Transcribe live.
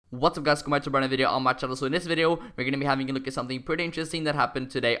What's up guys, welcome back to a brand new video on my channel. So in this video, we're going to be having a look at something pretty interesting that happened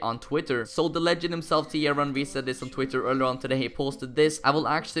today on Twitter. So the legend himself, TR1V, said this on Twitter earlier on today. He posted this: I will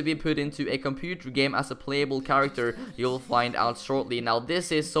actually be put into a computer game as a playable character. You'll find out shortly. Now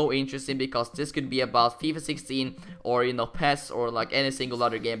this is so interesting because this could be about FIFA 16 or, you know, PES or like any single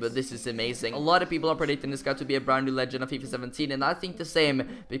other game, but this is amazing. A lot of people are predicting this guy to be a brand new legend of FIFA 17, and I think the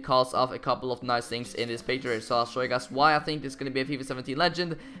same because of a couple of nice things in this picture. So I'll show you guys why I think this is going to be a FIFA 17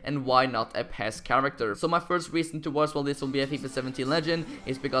 legend and why not a PES character. So my first reason towards, well, this will be a FIFA 17 legend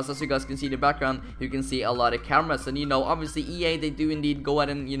is because, as you guys can see in the background, you can see a lot of cameras, and you know, obviously EA, they do indeed go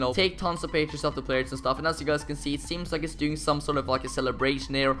ahead and, you know, take tons of pictures of the players and stuff, and as you guys can see, it seems like it's doing some sort of like a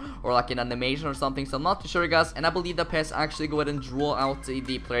celebration here or like an animation or something. So I'm not too sure, guys, and I believe that PES actually go ahead and draw out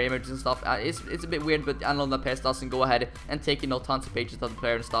the player images and stuff. It's a bit weird, but I know that PES doesn't go ahead and take, you know, tons of pictures of the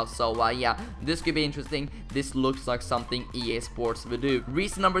player and stuff. So yeah, this could be interesting. This looks like something EA Sports would do.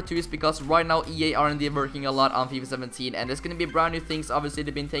 Reason number 2 is because right now EA are indeed working a lot on FIFA 17, and there's going to be brand new things. Obviously,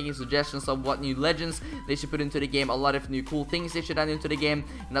 they've been taking suggestions of what new legends they should put into the game, a lot of new cool things they should add into the game,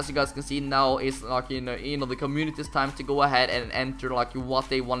 and as you guys can see now, it's like, you know, the community's time to go ahead and enter like what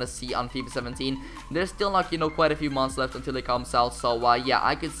they want to see on FIFA 17. There's still like, you know, quite a few months left until it comes out, so yeah,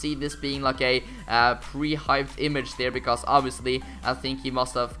 I could see this being like a pre-hyped image there, because obviously I think he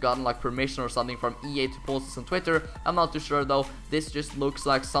must have gotten like permission or something from EA to post this on Twitter. I'm not too sure though. This just looks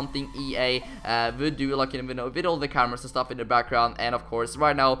like something EA would do, like, you know, with all the cameras and stuff in the background. And of course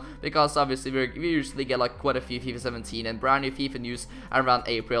right now, because obviously we usually get like quite a few FIFA 17 and brand new FIFA news around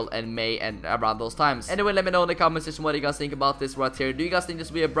April and May and around those times. Anyway, let me know in the comment section what you guys think about this right here. Do you guys think this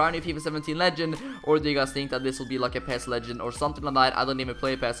will be a brand new FIFA 17 legend, or do you guys think that this will be like a PES legend or something like that? I don't even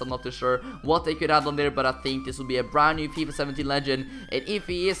play PES, I'm not too sure what they could add on there, but I think this will be a brand new FIFA 17 legend. And if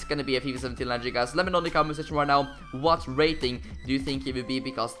he is gonna be a FIFA 17 legend, guys, let me know in the comment section right now what rating do you think he would be,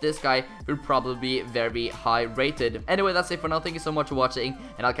 because this guy will probably be very high rated. Anyway, that's it for now. Thank you so much for watching,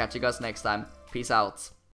 and I'll catch you guys next time. Peace out.